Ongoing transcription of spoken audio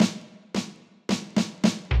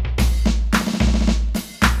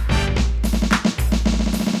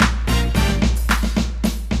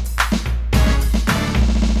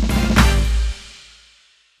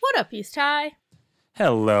least high.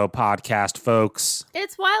 Hello, podcast folks.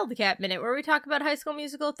 It's Wildcat Minute, where we talk about High School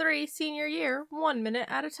Musical 3 senior year, 1 minute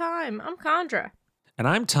at a time. I'm Condra. And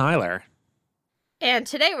I'm Tyler. And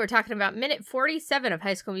today we're talking about minute 47 of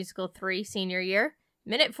High School Musical 3 senior year.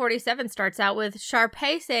 Minute 47 starts out with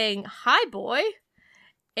Sharpay saying, "Hi, boy,"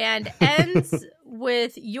 and ends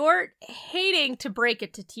with Yort hating to break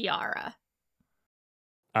it to Tiara.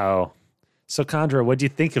 Oh. So, Condra, what do you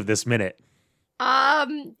think of this minute?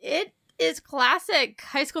 It is classic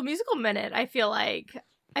High School Musical minute, I feel like.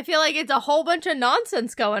 I feel like it's a whole bunch of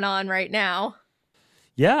nonsense going on right now.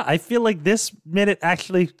 Yeah, I feel like this minute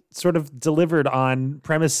actually sort of delivered on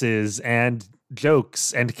premises and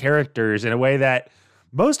jokes and characters in a way that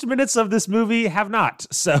most minutes of this movie have not.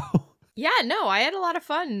 So, yeah, no, I had a lot of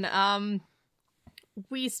fun.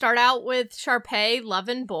 We start out with Sharpay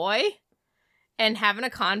loving Boy and having a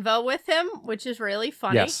convo with him, which is really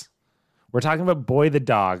funny. Yes. We're talking about Boy the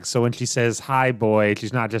dog. So when she says, "Hi, Boy,"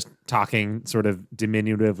 she's not just talking sort of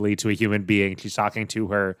diminutively to a human being. She's talking to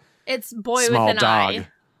her It's Boy small with an dog. eye.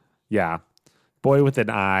 Yeah. Boy with an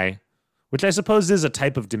eye, which I suppose is a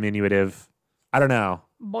type of diminutive. I don't know.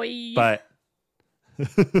 Boy. But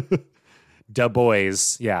da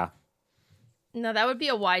boys. Yeah. No, that would be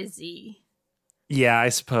a YZ. Yeah, I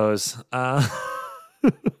suppose.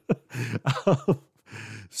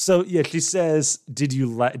 So yeah, she says, did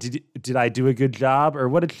I do a good job? Or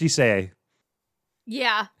what did she say?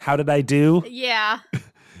 Yeah. How did I do? Yeah.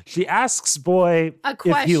 She asks Boy A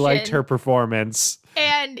if he liked question. her performance.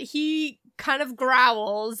 And he kind of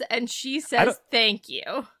growls, and she says, "Thank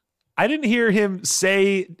you." I didn't hear him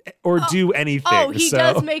say or do anything. Oh, he so.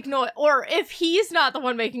 does make noise. Or if he's not the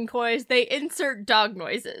one making noise, they insert dog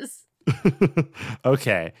noises.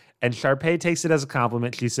 Okay. And Sharpay takes it as a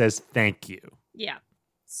compliment. She says, "Thank you." Yeah.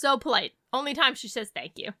 So polite. Only time she says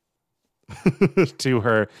thank you. to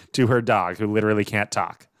her dog, who literally can't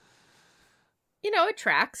talk. You know, it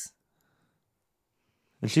tracks.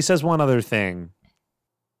 And she says one other thing.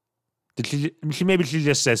 Did she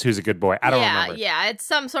just says who's a good boy? I don't remember. Yeah, it's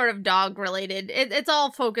some sort of dog related. It's all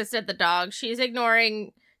focused at the dog. She's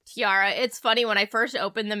ignoring Tiara. It's funny, when I first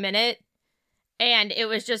opened the minute and it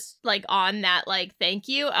was just like on that like thank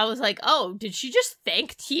you, I was like, oh, did she just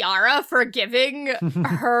thank Tiara for giving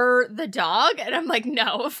her the dog? And I'm like,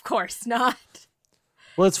 no, of course not.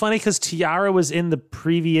 Well, it's funny because Tiara was in the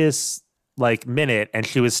previous like minute and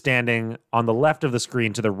she was standing on the left of the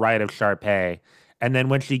screen to the right of Sharpay. And then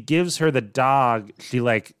when she gives her the dog, she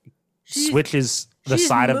switches the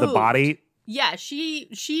side of the body. Yeah,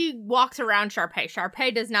 she walks around Sharpay.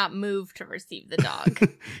 Sharpay does not move to receive the dog.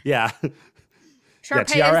 Yeah. Sharpay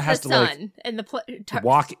Tiara is has the to son and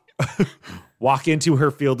walk walk into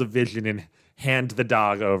her field of vision and hand the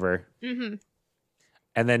dog over. Mm-hmm.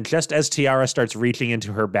 And then just as Tiara starts reaching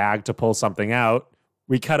into her bag to pull something out,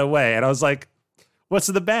 we cut away. And I was like, what's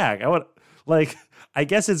in the bag? I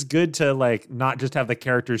guess it's good to not just have the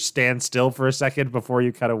characters stand still for a second before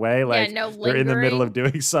you cut away. No they're in the middle of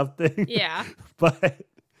doing something. Yeah. But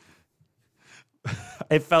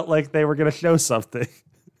I felt like they were going to show something.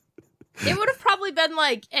 It would have probably been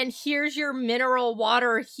like, and here's your mineral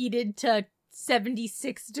water heated to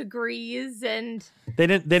 76 degrees, and they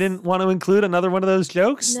didn't want to include another one of those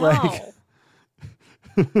jokes. No.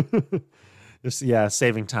 Just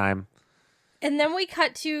saving time. And then we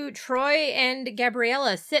cut to Troy and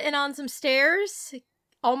Gabriella sitting on some stairs,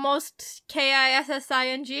 almost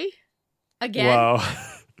KISSING again. Whoa.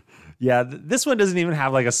 Yeah, this one doesn't even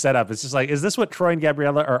have a setup. It's just is this what Troy and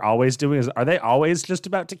Gabriella are always doing? Are they always just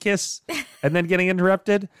about to kiss and then getting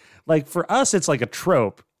interrupted? For us, it's like a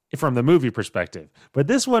trope from the movie perspective. But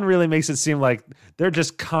this one really makes it seem like they're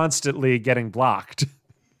just constantly getting blocked.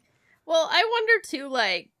 Well, I wonder too,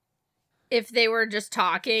 if they were just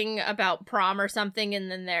talking about prom or something, and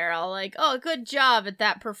then they're all like, "Oh, good job at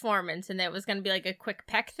that performance," and it was going to be a quick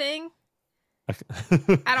peck thing.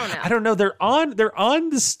 I don't know. I don't know. They're on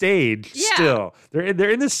the stage still. They're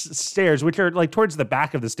in the stairs, which are towards the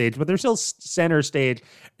back of the stage, but they're still center stage.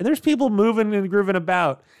 And there's people moving and grooving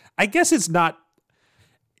about. I guess it's not.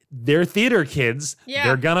 They're theater kids. Yeah.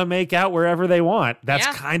 They're gonna make out wherever they want. That's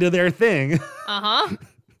kind of their thing. Uh-huh.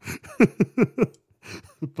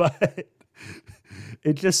 But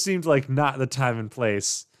it just seemed like not the time and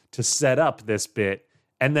place to set up this bit.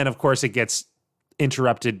 And then, of course, it gets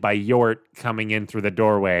interrupted by Yort coming in through the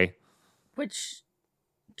doorway. Which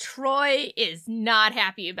Troy is not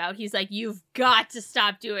happy about. He's like, "You've got to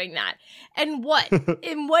stop doing that." And what?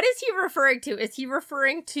 And what is he referring to? Is he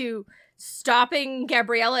referring to stopping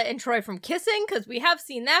Gabriella and Troy from kissing? Because we have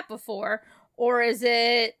seen that before. Or is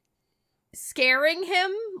it scaring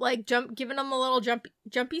him, like giving him a little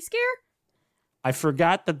jumpy scare. I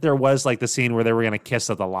forgot that there was like the scene where they were going to kiss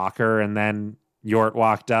at the locker and then Yort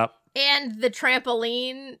walked up. And the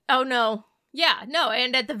trampoline. Oh, no. Yeah, no.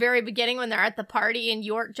 And at the very beginning when they're at the party and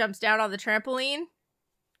Yort jumps down on the trampoline.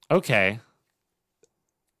 Okay.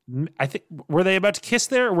 I think, were they about to kiss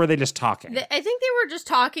there or were they just talking? I think they were just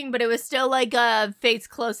talking, but it was still like a face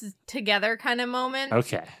close together kind of moment.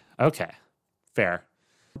 Okay. Fair.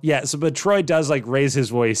 Yeah, so but Troy does like raise his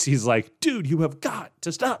voice. He's like, dude, you have got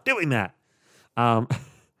to stop doing that.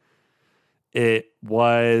 It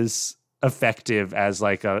was effective as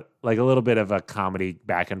like a little bit of a comedy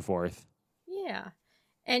back and forth. Yeah.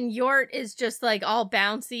 And Yort is just like all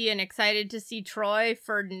bouncy and excited to see Troy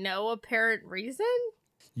for no apparent reason.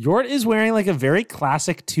 Yort is wearing like a very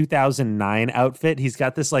classic 2009 outfit. He's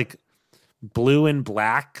got this like blue and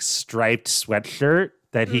black striped sweatshirt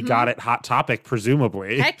that he got at Hot Topic,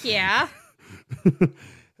 presumably. Heck yeah.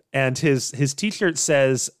 And his t-shirt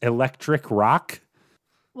says Electric Rock.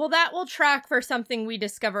 Well, that will track for something we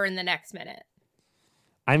discover in the next minute.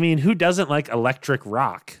 I mean, who doesn't like electric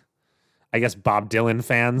rock? I guess Bob Dylan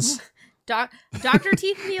fans. Dr.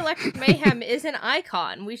 Teeth and the Electric Mayhem is an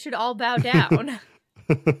icon. We should all bow down.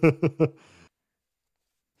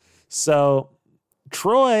 So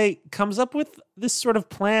Troy comes up with this sort of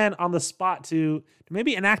plan on the spot to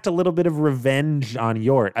maybe enact a little bit of revenge on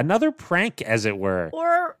Yort. Another prank, as it were.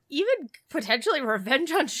 Or even potentially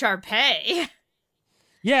revenge on Sharpay.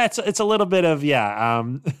 Yeah, it's a little bit of,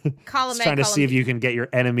 trying to see if you can get your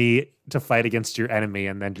enemy to fight against your enemy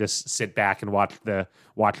and then just sit back and watch the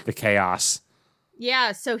chaos.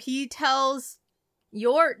 Yeah, so he tells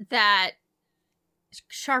Yort that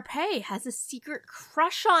Sharpay has a secret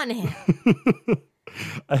crush on him.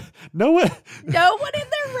 No one in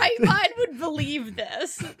their right mind would believe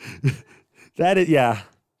this. That is, yeah.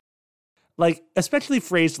 Like, especially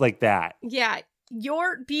phrased like that. Yeah.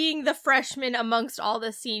 Yort, being the freshman amongst all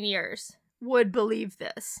the seniors, would believe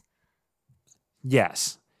this.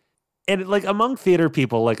 Yes. And like among theater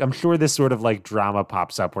people, like I'm sure this sort of like drama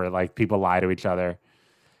pops up where like people lie to each other.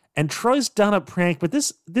 And Troy's done a prank, but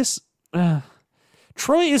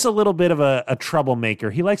Troy is a little bit of a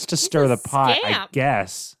troublemaker. He likes to stir the pot, I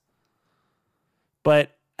guess.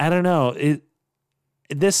 But I don't know.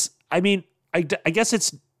 I guess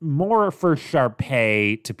it's more for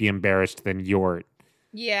Sharpay to be embarrassed than Yort.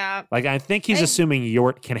 Yeah. Like, I think he's assuming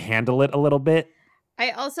Yort can handle it a little bit. I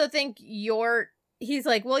also think he's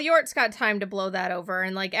like, well, Yort's got time to blow that over,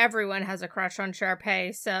 and like everyone has a crush on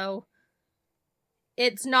Sharpay, so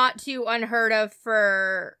it's not too unheard of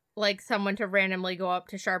for like someone to randomly go up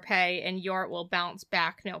to Sharpay and Yort will bounce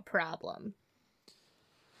back no problem.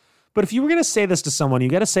 But if you were going to say this to someone, you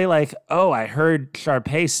got to say like, oh, I heard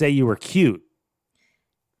Sharpay say you were cute.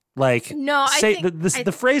 Like, no,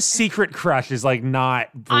 the phrase secret crush is like not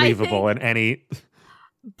believable in any.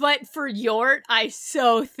 But for Yort, I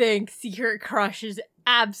so think secret crush is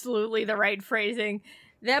absolutely the right phrasing.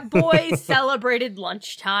 That boy celebrated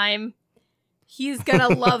lunchtime. He's going to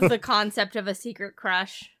love the concept of a secret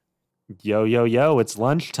crush. Yo, yo, yo, it's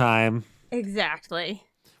lunchtime. Exactly.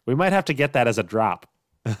 We might have to get that as a drop.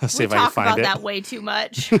 See if I can find it. We talk about that way too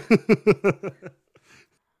much.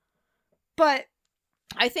 But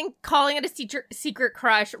I think calling it a secret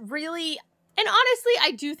crush really, and honestly,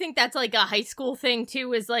 I do think that's like a high school thing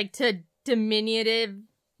too, is like to diminish.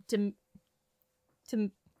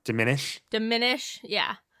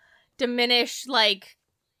 Yeah. Diminish like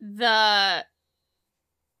the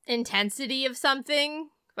intensity of something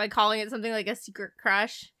by calling it something like a secret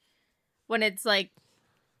crush when it's like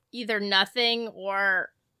either nothing or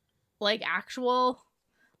like actual,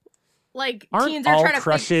 like teens are trying to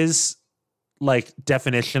crushes like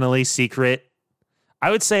definitionally secret. I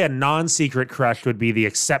would say a non-secret crush would be the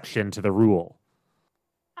exception to the rule.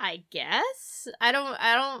 I guess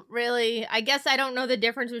I guess I don't know the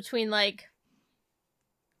difference between like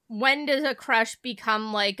when does a crush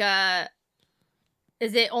become like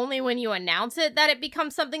is it only when you announce it that it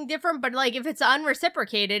becomes something different? But like if it's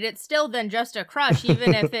unreciprocated, it's still then just a crush,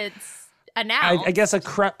 even if it's announced. I guess a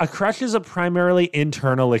crush is a primarily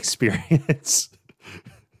internal experience.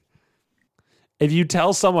 If you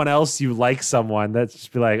tell someone else you like someone, that's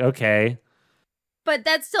just be like, okay. But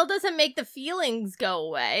that still doesn't make the feelings go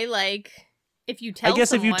away. Like if you tell I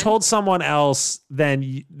guess if you told someone else,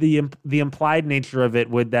 then the implied nature of it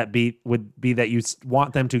would be that you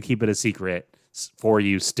want them to keep it a secret for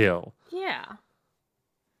you still. Yeah.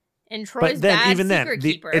 And Troy's but then bad even secret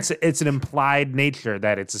then, keeper. It's an implied nature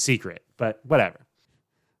that it's a secret. But whatever.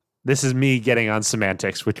 This is me getting on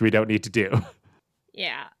semantics, which we don't need to do.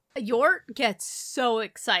 Yeah. Yort gets so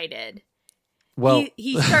excited. Well,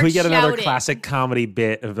 he starts we get another shouting. classic comedy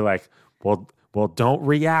bit of like, well, don't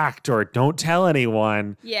react or don't tell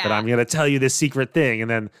anyone. Yeah. But I'm going to tell you this secret thing. And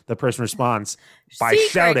then the person responds by Secret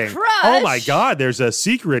shouting, crush. "Oh my God, there's a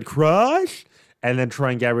secret crush." And then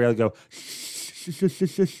Troy and Gabriella go,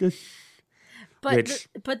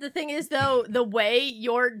 But the thing is, though, the way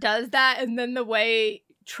Yort does that and then the way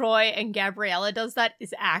Troy and Gabriella does that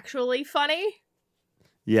is actually funny.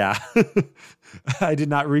 Yeah. I did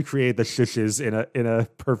not recreate the shushes in a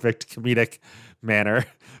perfect comedic manner.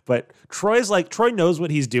 But Troy knows what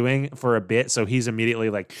he's doing for a bit, so he's immediately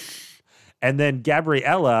like, and then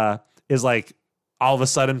Gabriella is like all of a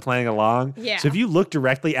sudden playing along. Yeah. So if you look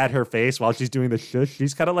directly at her face while she's doing the shush,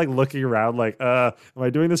 she's kind of like looking around like, am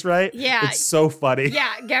I doing this right? Yeah. It's so funny.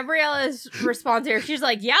 Yeah, Gabriella's response here, she's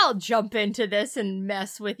like, yeah, I'll jump into this and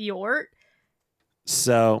mess with Yort.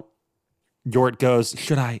 So Yort goes,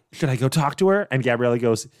 should I go talk to her? And Gabriella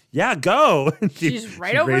goes, yeah, go. She's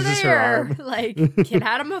right over there. Like, kid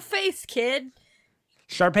had him a face, kid.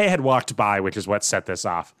 Sharpay had walked by, which is what set this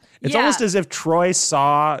off. It's Yeah. almost as if Troy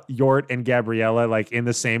saw Yort and Gabriella like in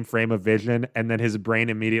the same frame of vision, and then his brain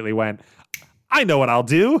immediately went, I know what I'll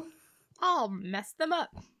do. I'll mess them up.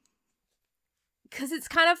 Because it's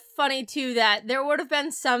kind of funny, too, that there would have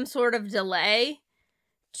been some sort of delay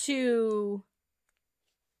to,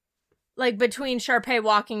 like, between Sharpay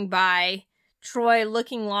walking by, Troy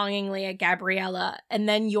looking longingly at Gabriella, and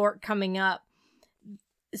then Yort coming up.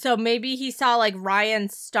 So maybe he saw, like, Ryan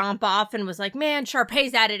stomp off and was like, man,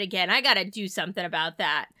 Sharpay's at it again. I gotta do something about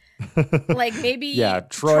that. Like, maybe Yeah,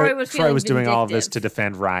 Troy was doing vindictive. all of this to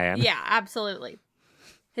defend Ryan. Yeah, absolutely.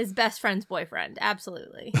 His best friend's boyfriend.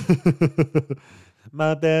 Absolutely.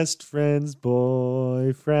 My best friend's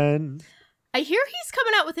boyfriend. I hear he's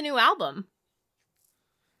coming out with a new album.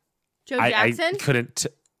 Joe Jackson?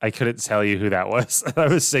 I couldn't tell you who that was. I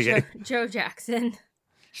was singing. Joe Jackson.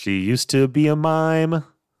 She used to be a mime.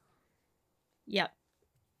 Yep.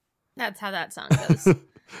 That's how that song goes.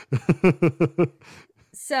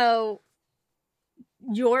 So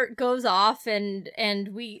Yort goes off and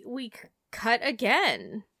we cut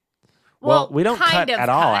again. Well, we don't cut at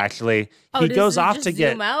all, actually. He goes off to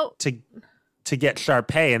get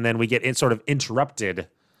Sharpay, and then we get sort of interrupted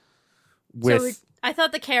with... So I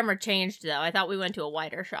thought the camera changed, though. I thought we went to a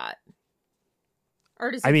wider shot. Or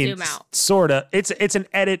does it zoom out? Sort of. It's an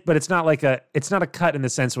edit, but it's not a cut in the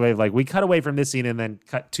sense of like we cut away from this scene and then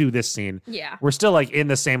cut to this scene. Yeah. We're still like in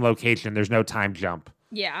the same location. There's no time jump.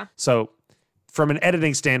 Yeah. So from an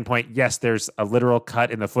editing standpoint, yes, there's a literal cut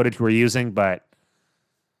in the footage we're using, but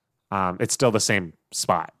it's still the same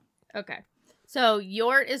spot. Okay. So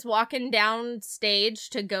Yort is walking down stage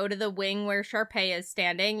to go to the wing where Sharpay is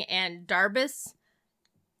standing, and Darbus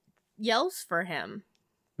yells for him.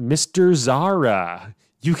 Mr. Zara,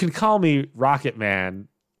 you can call me Rocket Man.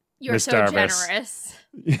 You're Miss so Darbus. generous.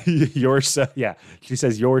 You're so, yeah. She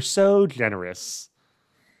says, you're so generous.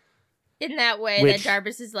 In that way, that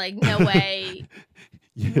Darbus is like, no way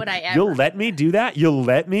would I ever. You'll let me do that? You'll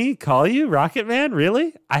let me call you Rocket Man?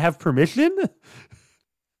 Really? I have permission?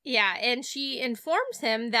 Yeah, and she informs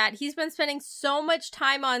him that he's been spending so much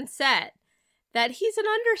time on set that he's an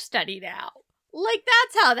understudy now. Like,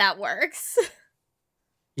 that's how that works.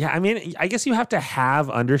 Yeah, I mean, I guess you have to have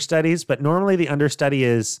understudies, but normally the understudy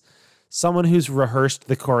is someone who's rehearsed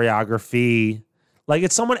the choreography. Like,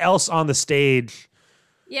 it's someone else on the stage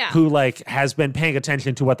who, like, has been paying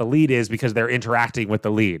attention to what the lead is because they're interacting with the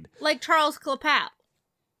lead. Like Charles Clapow.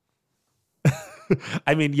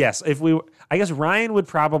 I mean, yes, I guess Ryan would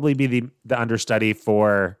probably be the understudy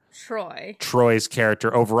for Troy's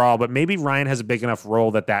character overall, but maybe Ryan has a big enough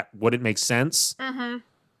role that wouldn't make sense. Mm-hmm.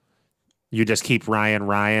 You just keep Ryan,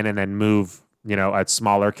 and then move, a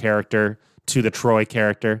smaller character to the Troy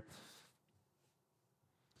character.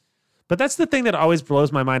 But that's the thing that always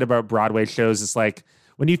blows my mind about Broadway shows. It's like,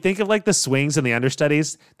 when you think of like the swings and the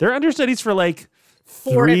understudies, they're understudies for like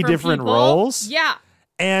 3 different roles. Yeah.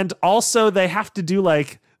 And also they have to do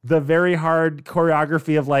like the very hard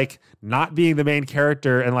choreography of like not being the main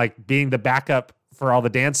character and like being the backup for all the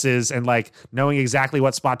dances and like knowing exactly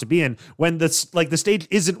what spot to be in when the stage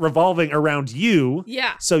isn't revolving around you.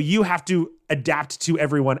 Yeah. So you have to adapt to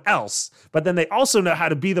everyone else. But then they also know how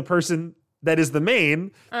to be the person that is the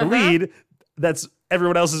main, the lead, that's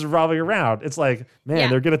everyone else is revolving around. It's like, man,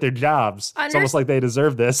 they're good at their jobs. It's almost like they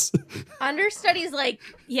deserve this. Understudies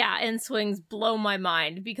and swings blow my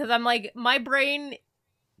mind because I'm like, my brain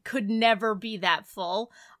could never be that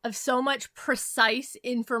full of so much precise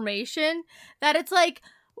information that it's like,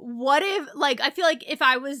 what if, like, I feel like if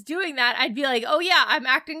I was doing that, I'd be like, oh yeah, I'm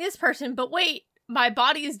acting this person, but wait, my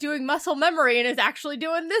body is doing muscle memory and is actually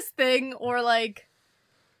doing this thing, or like.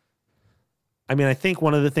 I mean, I think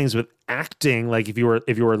one of the things with acting, like if you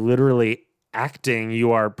were literally acting,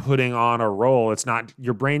 you are putting on a role. It's not,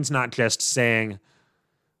 your brain's not just saying,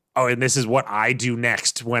 oh, and this is what I do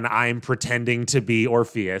next when I'm pretending to be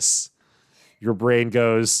Orpheus. Your brain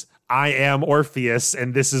goes, I am Orpheus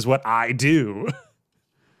and this is what I do.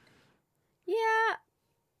 Yeah.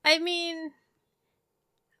 I mean,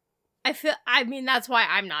 that's why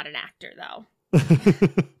I'm not an actor though.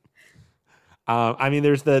 I mean,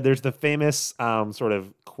 there's the famous sort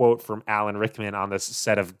of quote from Alan Rickman on this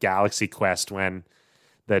set of Galaxy Quest when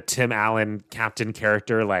the Tim Allen captain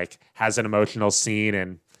character like has an emotional scene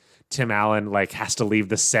and Tim Allen like has to leave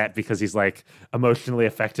the set because he's like emotionally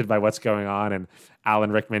affected by what's going on, and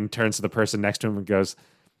Alan Rickman turns to the person next to him and goes,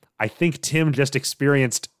 "I think Tim just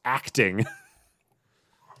experienced acting."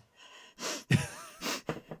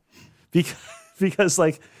 because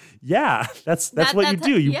like, yeah, that's what you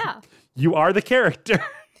do. You are the character.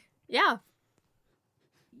 Yeah.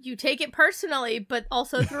 You take it personally, but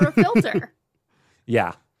also through a filter.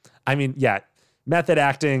 Yeah. I mean, yeah, method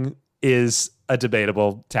acting is a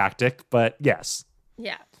debatable tactic, but yes.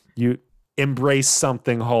 Yeah. You embrace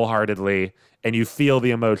something wholeheartedly and you feel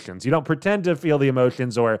the emotions. You don't pretend to feel the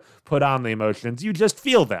emotions or put on the emotions. You just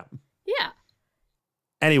feel them. Yeah.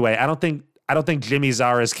 Anyway, I don't think Jimmy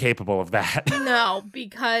Zara is capable of that. No,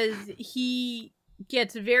 because he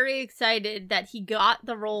gets very excited that he got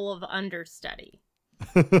the role of understudy.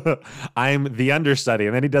 I'm the understudy,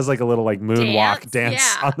 and then he does like a little like moonwalk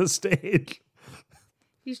dance on the stage.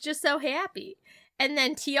 He's just so happy. And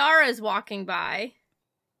then Tiara's walking by.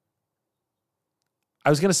 I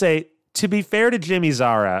was gonna say, to be fair to Jimmy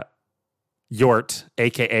Zara, Yort,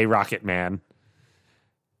 aka Rocket Man,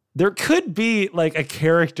 there could be like a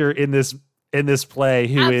character in this play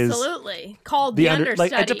who is absolutely called the understudy.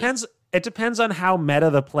 Like it depends on how meta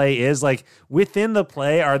the play is. Like within the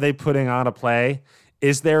play, are they putting on a play?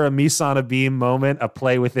 Is there a mise en abîme moment, a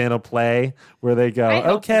play within a play, where they go,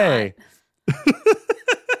 okay.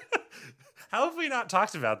 How have we not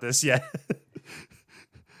talked about this yet?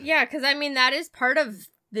 Yeah, because I mean that is part of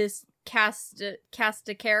this cast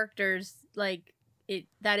of characters. Like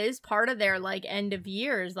that is part of their like end of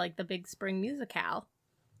years, like the big spring musicale.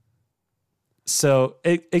 So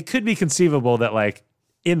it could be conceivable that like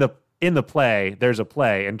in the play there's a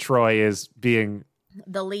play and Troy is being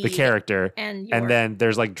the lead, the character, and then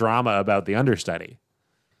there's like drama about the understudy.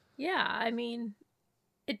 Yeah, I mean,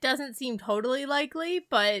 it doesn't seem totally likely,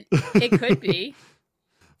 but it could be.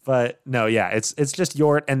 But no, yeah, it's just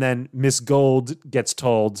Yort, and then Miss Gold gets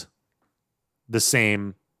told the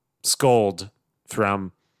same scold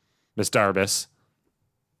from Miss Darbus.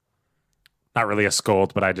 Not really a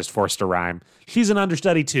scold, but I just forced a rhyme. She's an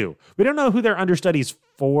understudy too. We don't know who their understudy's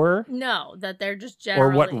for. No, that they're just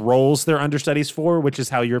generally... Or what roles they're understudies for, which is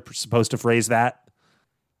how you're supposed to phrase that.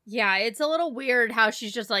 Yeah, it's a little weird how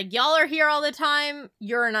she's just like, y'all are here all the time,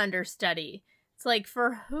 you're an understudy. It's like,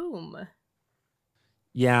 for whom?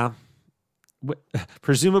 Yeah.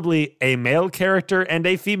 Presumably a male character and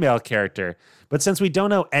a female character. But since we don't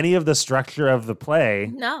know any of the structure of the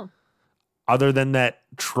play... No. Other than that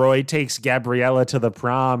Troy takes Gabriella to the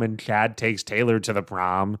prom and Chad takes Taylor to the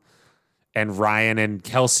prom, and Ryan and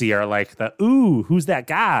Kelsey are like who's that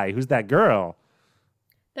guy? Who's that girl?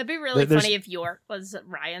 That'd be really funny if York was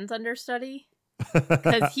Ryan's understudy.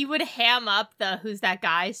 Because he would ham up the who's that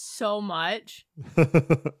guy so much.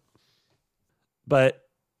 But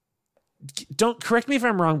don't correct me if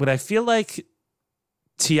I'm wrong, but I feel like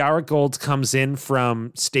Tiara Gold comes in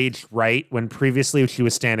from stage right when previously she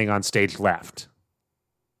was standing on stage left.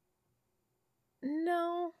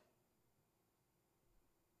 No.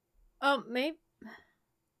 Oh, maybe.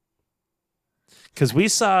 Because we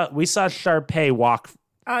saw Sharpay walk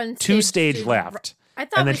on to stage left. I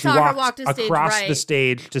thought we saw her walk to stage right. Across the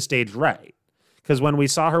stage to stage right. Because when we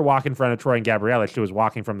saw her walk in front of Troy and Gabriella, she was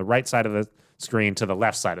walking from the right side of the screen to the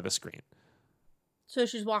left side of the screen. So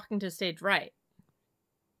she's walking to stage right.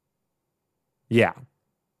 Yeah.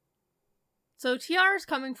 So Tiara's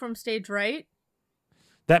coming from stage right?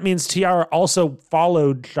 That means Tiara also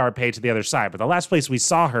followed Sharpay to the other side, but the last place we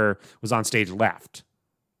saw her was on stage left.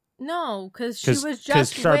 No, because she was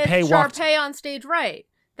just Sharpay with Sharpay on stage right.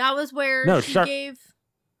 That was where she gave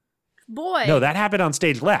Boy. No, that happened on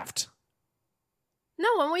stage left. No,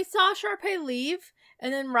 when we saw Sharpay leave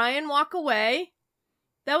and then Ryan walk away,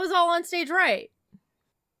 that was all on stage right.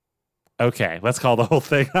 Okay, let's call the whole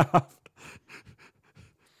thing off.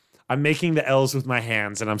 I'm making the L's with my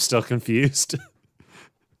hands and I'm still confused.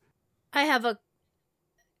 I have a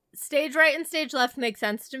stage right and stage left make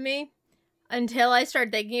sense to me. until I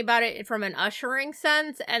start thinking about it from an ushering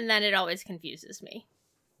sense, and then it always confuses me.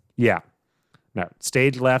 Yeah. No,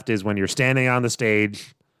 stage left is when you're standing on the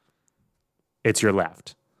stage, it's your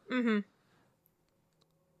left. Mm-hmm.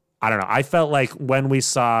 I don't know. I felt like when we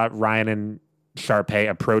saw Ryan and Sharpay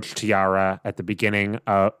approach Tiara at the beginning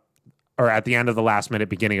or at the end of the last minute,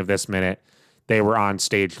 beginning of this minute, they were on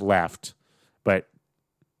stage left.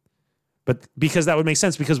 But because that would make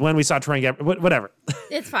sense, because when we saw Troy and Gabriella, whatever.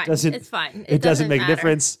 It's fine. It's fine. It doesn't make a matter.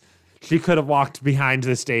 difference. She could have walked behind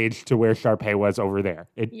the stage to where Sharpay was over there.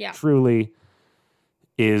 It truly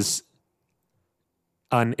is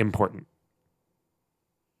unimportant.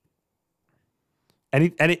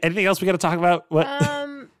 Anything else we got to talk about? What?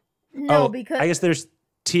 No, because I guess there's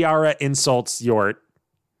Tiara insults Yort.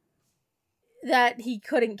 That he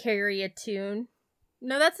couldn't carry a tune.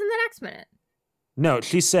 No, that's in the next minute. No,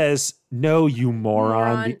 she says, "No, you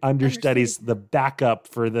moron. The understudy's the backup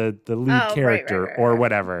for the lead character," right, or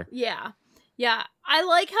whatever. Yeah. Yeah. I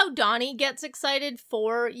like how Donnie gets excited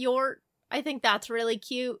for Yort. I think that's really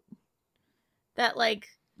cute. That, like,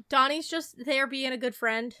 Donnie's just there being a good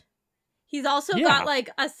friend. He's also got, like,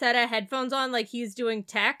 a set of headphones on, like he's doing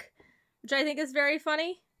tech, which I think is very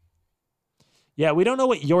funny. Yeah, we don't know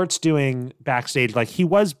what Yort's doing backstage. Like, he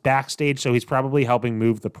was backstage, so he's probably helping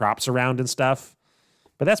move the props around and stuff.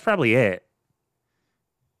 But that's probably it.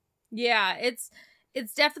 Yeah, it's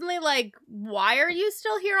definitely like, why are you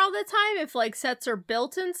still here all the time if, like, sets are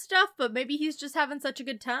built and stuff? But maybe he's just having such a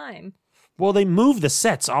good time. Well, they move the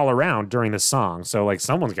sets all around during the song, so, like,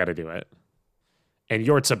 someone's got to do it. And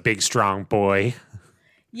Yort's a big, strong boy.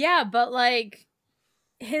 Yeah, but, like,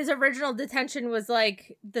 his original detention was,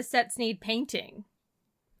 like, the sets need painting.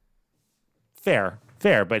 Fair,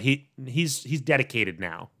 but he's dedicated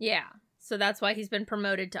now. Yeah, so that's why he's been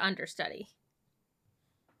promoted to understudy.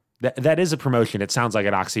 That is a promotion. It sounds like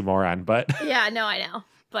an oxymoron, but... Yeah, no, I know.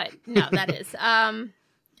 But, no, that is.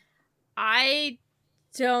 I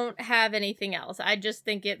don't have anything else. I just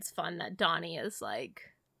think it's fun that Donnie is, like,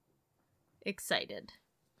 excited.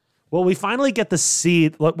 Well, we finally get to see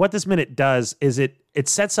what this minute does is it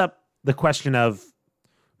sets up the question of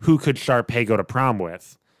who could Sharpay go to prom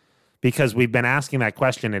with, because we've been asking that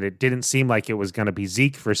question and it didn't seem like it was going to be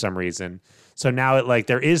Zeke for some reason. So now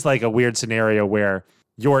there is like a weird scenario where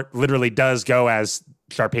Yort literally does go as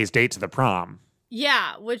Sharpay's date to the prom.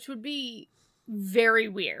 Yeah, which would be very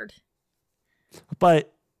weird.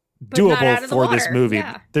 But doable for this movie.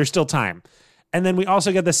 Yeah. There's still time. And then we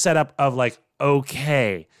also get the setup of, like,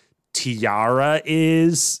 okay, Tiara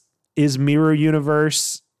is mirror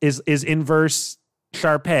universe, is inverse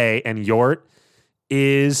Sharpay, and Yort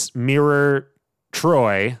is mirror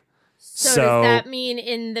Troy. So does that mean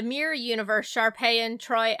in the mirror universe, Sharpay and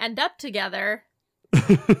Troy end up together?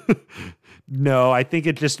 No, I think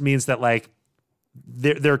it just means that, like,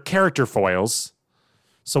 they're character foils.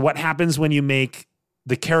 So what happens when you make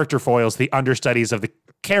the character foils the understudies of the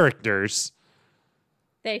characters?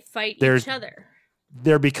 They fight each other.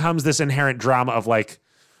 There becomes this inherent drama of, like,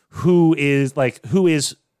 who is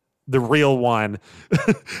the real one?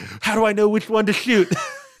 How do I know which one to shoot?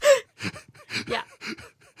 Yeah.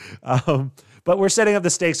 But we're setting up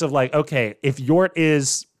the stakes of, like, okay, if Yort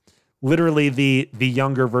is literally the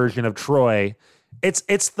younger version of Troy, it's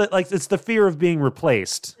the fear of being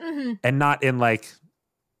replaced, and not in, like,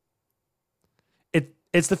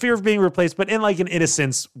 it's the fear of being replaced, but in, like, an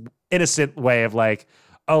innocent way of, like,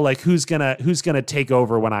 oh, like, who's gonna take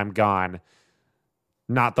over when I'm gone?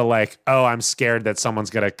 Not the, like, oh, I'm scared that someone's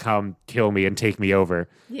gonna come kill me and take me over.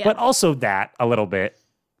 Yeah. But also that a little bit.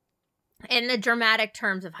 In the dramatic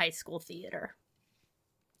terms of high school theater.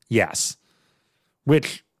 Yes.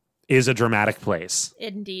 Which is a dramatic place.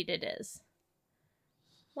 Indeed it is.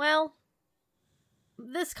 Well,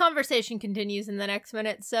 this conversation continues in the next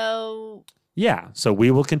minute, so... Yeah, so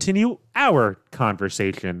we will continue our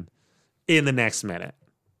conversation in the next minute.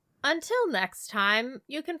 Until next time,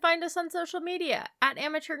 you can find us on social media at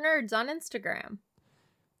Amateur Nerds on Instagram.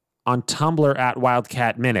 On Tumblr at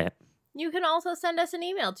Wildcat Minute. You can also send us an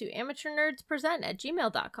email to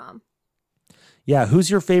amateurnerdspresent@gmail.com. Yeah,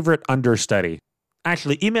 who's your favorite understudy?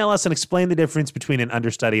 Actually, email us and explain the difference between an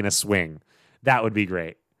understudy and a swing. That would be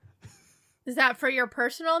great. Is that for your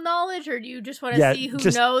personal knowledge, or do you just want to see who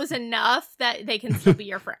knows enough that they can still be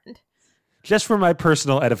your friend? Just for my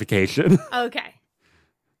personal edification. Okay.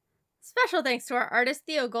 Special thanks to our artist,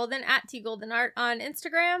 Theo Golden, at TGoldenArt on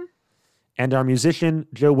Instagram. And our musician,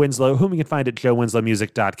 Joe Winslow, whom you can find at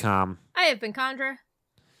joewinslowmusic.com. I have been Condra.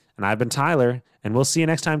 And I've been Tyler. And we'll see you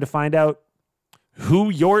next time to find out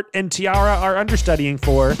who Yort and Tiara are understudying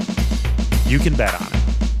for. You can bet on it.